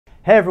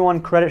Hey everyone,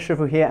 Credit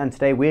Shuffle here, and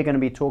today we're going to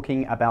be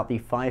talking about the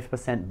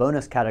 5%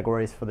 bonus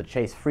categories for the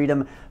Chase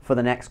Freedom for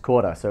the next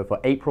quarter, so for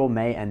April,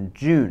 May, and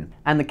June.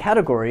 And the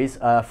categories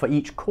for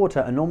each quarter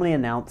are normally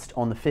announced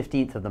on the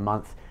 15th of the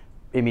month,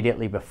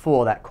 immediately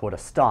before that quarter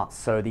starts.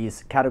 So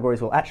these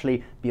categories will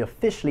actually be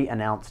officially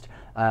announced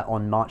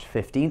on March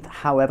 15th.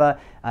 However,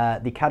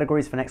 the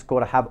categories for next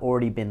quarter have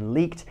already been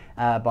leaked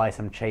by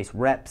some Chase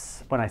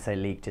reps. When I say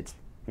leaked, it's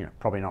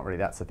probably not really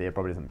that severe,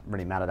 probably doesn't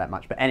really matter that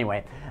much. But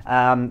anyway,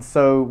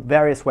 so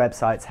various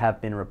websites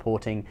have been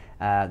reporting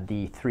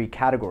the three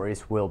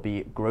categories will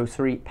be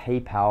grocery,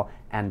 PayPal,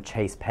 and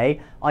Chase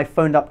Pay. I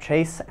phoned up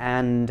Chase,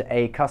 and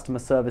a customer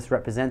service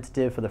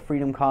representative for the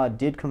Freedom Card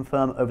did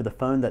confirm over the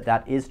phone that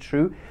that is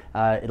true.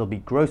 It'll be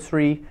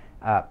grocery,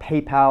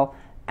 PayPal,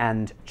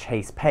 and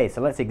Chase Pay.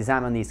 So let's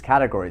examine these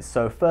categories.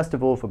 So first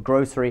of all, for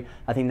grocery,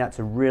 I think that's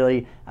a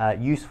really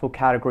useful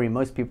category.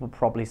 Most people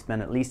probably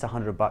spend at least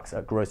 $100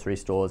 at grocery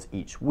stores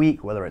each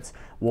week, whether it's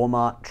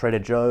Walmart, Trader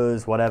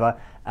Joe's, whatever.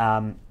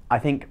 I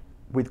think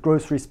with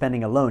grocery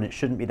spending alone, it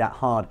shouldn't be that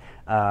hard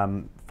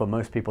for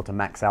most people to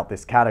max out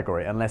this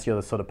category, unless you're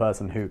the sort of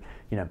person who,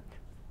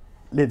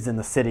 lives in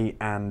the city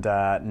and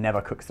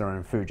never cooks their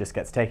own food, just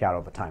gets takeout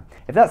all the time.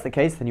 If that's the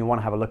case, then you want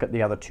to have a look at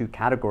the other two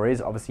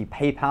categories. Obviously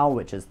PayPal,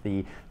 which is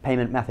the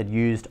payment method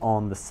used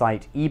on the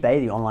site eBay,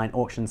 the online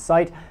auction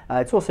site.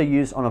 It's also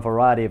used on a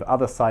variety of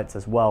other sites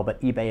as well,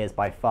 but eBay is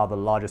by far the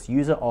largest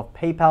user of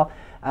PayPal.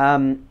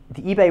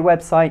 The eBay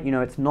website,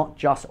 it's not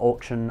just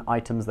auction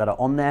items that are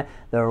on there.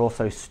 There are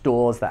also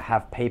stores that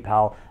have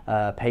PayPal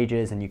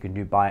pages, and you can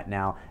do buy it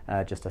now,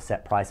 just a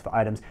set price for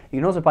items. You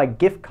can also buy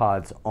gift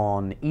cards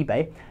on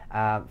eBay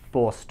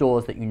for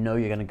stores that you're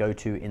going to go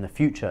to in the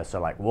future.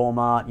 So like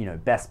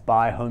Walmart, Best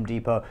Buy, Home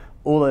Depot,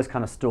 all those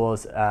kind of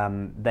stores,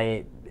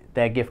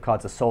 their gift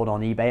cards are sold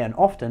on eBay, and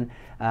often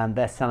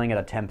they're selling at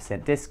a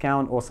 10%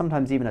 discount or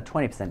sometimes even a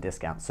 20%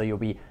 discount. So you'll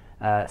be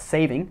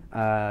saving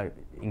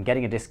in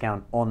getting a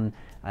discount on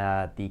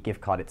the gift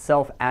card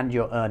itself, and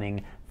you're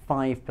earning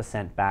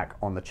 5% back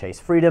on the Chase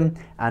Freedom.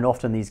 And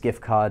often these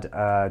gift card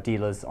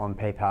dealers on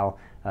PayPal,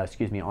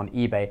 on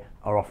eBay,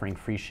 are offering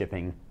free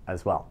shipping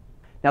as well.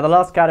 Now the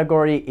last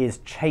category is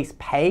Chase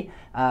Pay.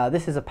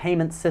 This is a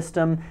payment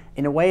system.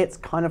 In a way, it's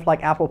kind of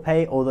like Apple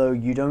Pay, although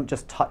you don't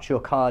just touch your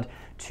card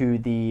to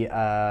the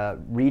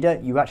reader.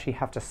 You actually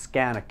have to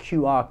scan a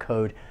QR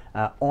code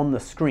on the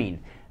screen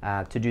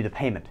to do the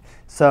payment.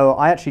 So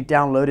I actually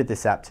downloaded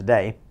this app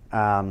today.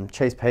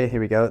 Chase Pay,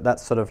 here we go.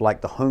 That's sort of like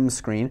the home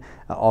screen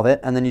of it.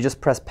 And then you just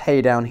press pay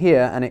down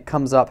here, and it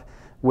comes up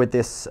with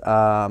this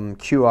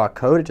QR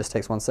code. It just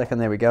takes 1 second,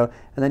 there we go.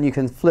 And then you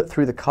can flip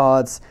through the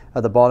cards.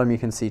 At the bottom you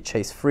can see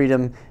Chase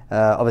Freedom.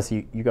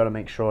 Obviously you got to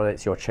make sure that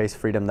it's your Chase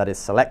Freedom that is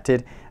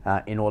selected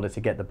in order to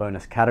get the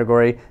bonus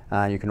category.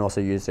 You can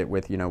also use it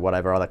with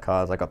whatever other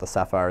cards. I got the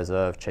Sapphire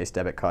Reserve Chase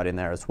debit card in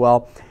there as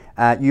well.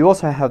 You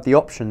also have the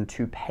option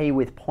to pay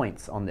with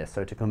points on this,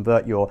 so to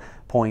convert your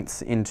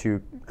points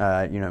into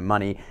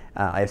money,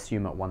 I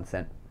assume at 1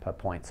 cent per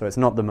point. So it's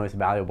not the most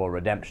valuable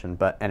redemption,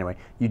 but anyway,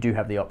 you do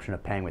have the option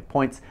of paying with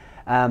points.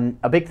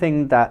 A big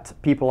thing that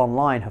people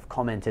online have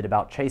commented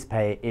about Chase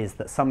Pay is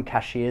that some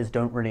cashiers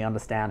don't really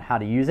understand how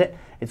to use it.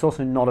 It's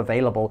also not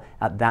available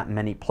at that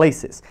many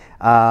places.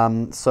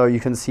 So you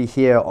can see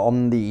here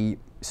on the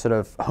sort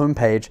of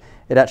homepage,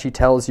 it actually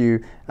tells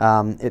you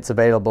it's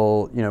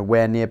available,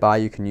 where nearby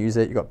you can use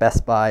it. You've got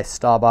Best Buy,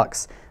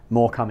 Starbucks,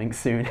 more coming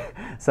soon.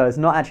 So it's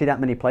not actually that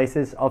many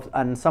places,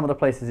 and some of the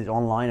places it's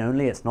online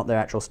only. It's not their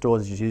actual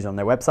stores, it's used on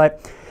their website.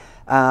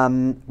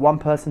 One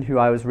person who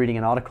I was reading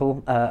an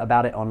article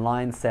about it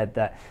online said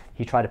that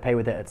he tried to pay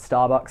with it at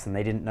Starbucks, and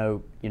they didn't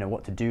know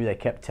what to do. They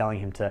kept telling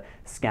him to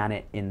scan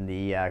it in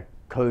the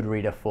code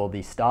reader for the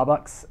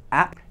Starbucks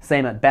app.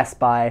 Same at Best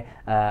Buy.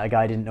 A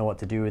guy didn't know what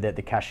to do with it.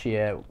 The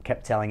cashier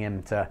kept telling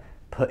him to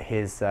put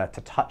his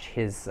to touch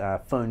his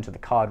phone to the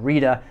card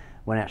reader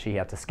when actually he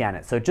had to scan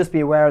it. So just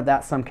be aware of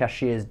that. Some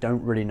cashiers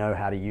don't really know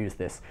how to use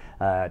this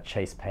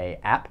Chase Pay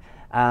app.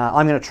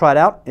 I'm going to try it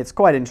out. It's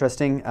quite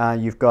interesting.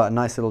 You've got a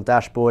nice little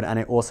dashboard, and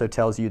it also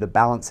tells you the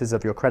balances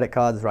of your credit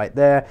cards right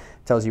there.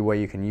 It tells you where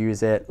you can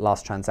use it,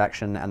 last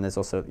transaction, and there's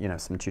also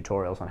some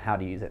tutorials on how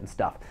to use it and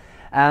stuff.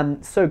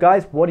 So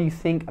guys, what do you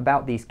think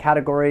about these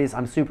categories?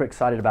 I'm super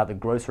excited about the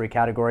grocery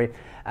category.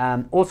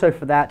 Also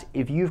for that,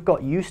 if you've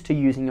got used to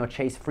using your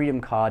Chase Freedom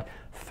Card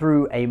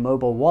through a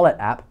mobile wallet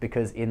app,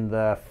 because in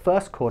the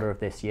first quarter of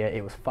this year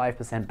it was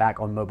 5% back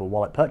on mobile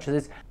wallet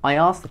purchases, I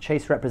asked the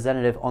Chase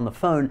representative on the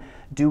phone,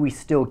 do we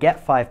still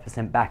get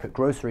 5% back at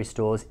grocery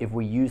stores if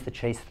we use the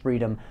Chase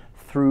Freedom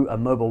through a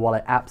mobile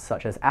wallet app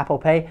such as Apple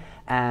Pay?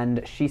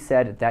 And she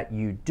said that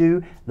you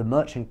do. The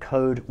merchant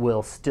code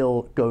will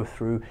still go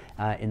through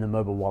in the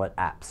mobile wallet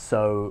app.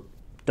 So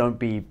don't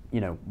be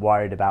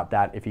worried about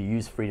that. If you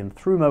use Freedom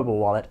through mobile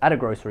wallet at a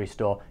grocery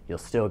store, you'll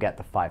still get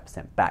the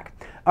 5% back.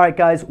 All right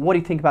guys, what do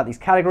you think about these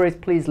categories?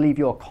 Please leave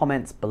your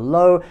comments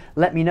below.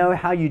 Let me know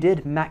how you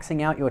did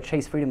maxing out your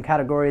Chase Freedom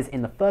categories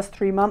in the first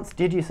 3 months.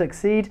 Did you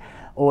succeed?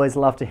 Always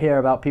love to hear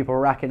about people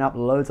racking up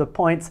loads of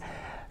points.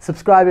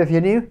 Subscribe if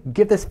you're new,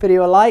 give this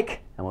video a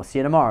like, and we'll see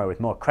you tomorrow with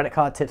more credit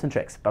card tips and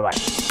tricks.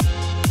 Bye-bye.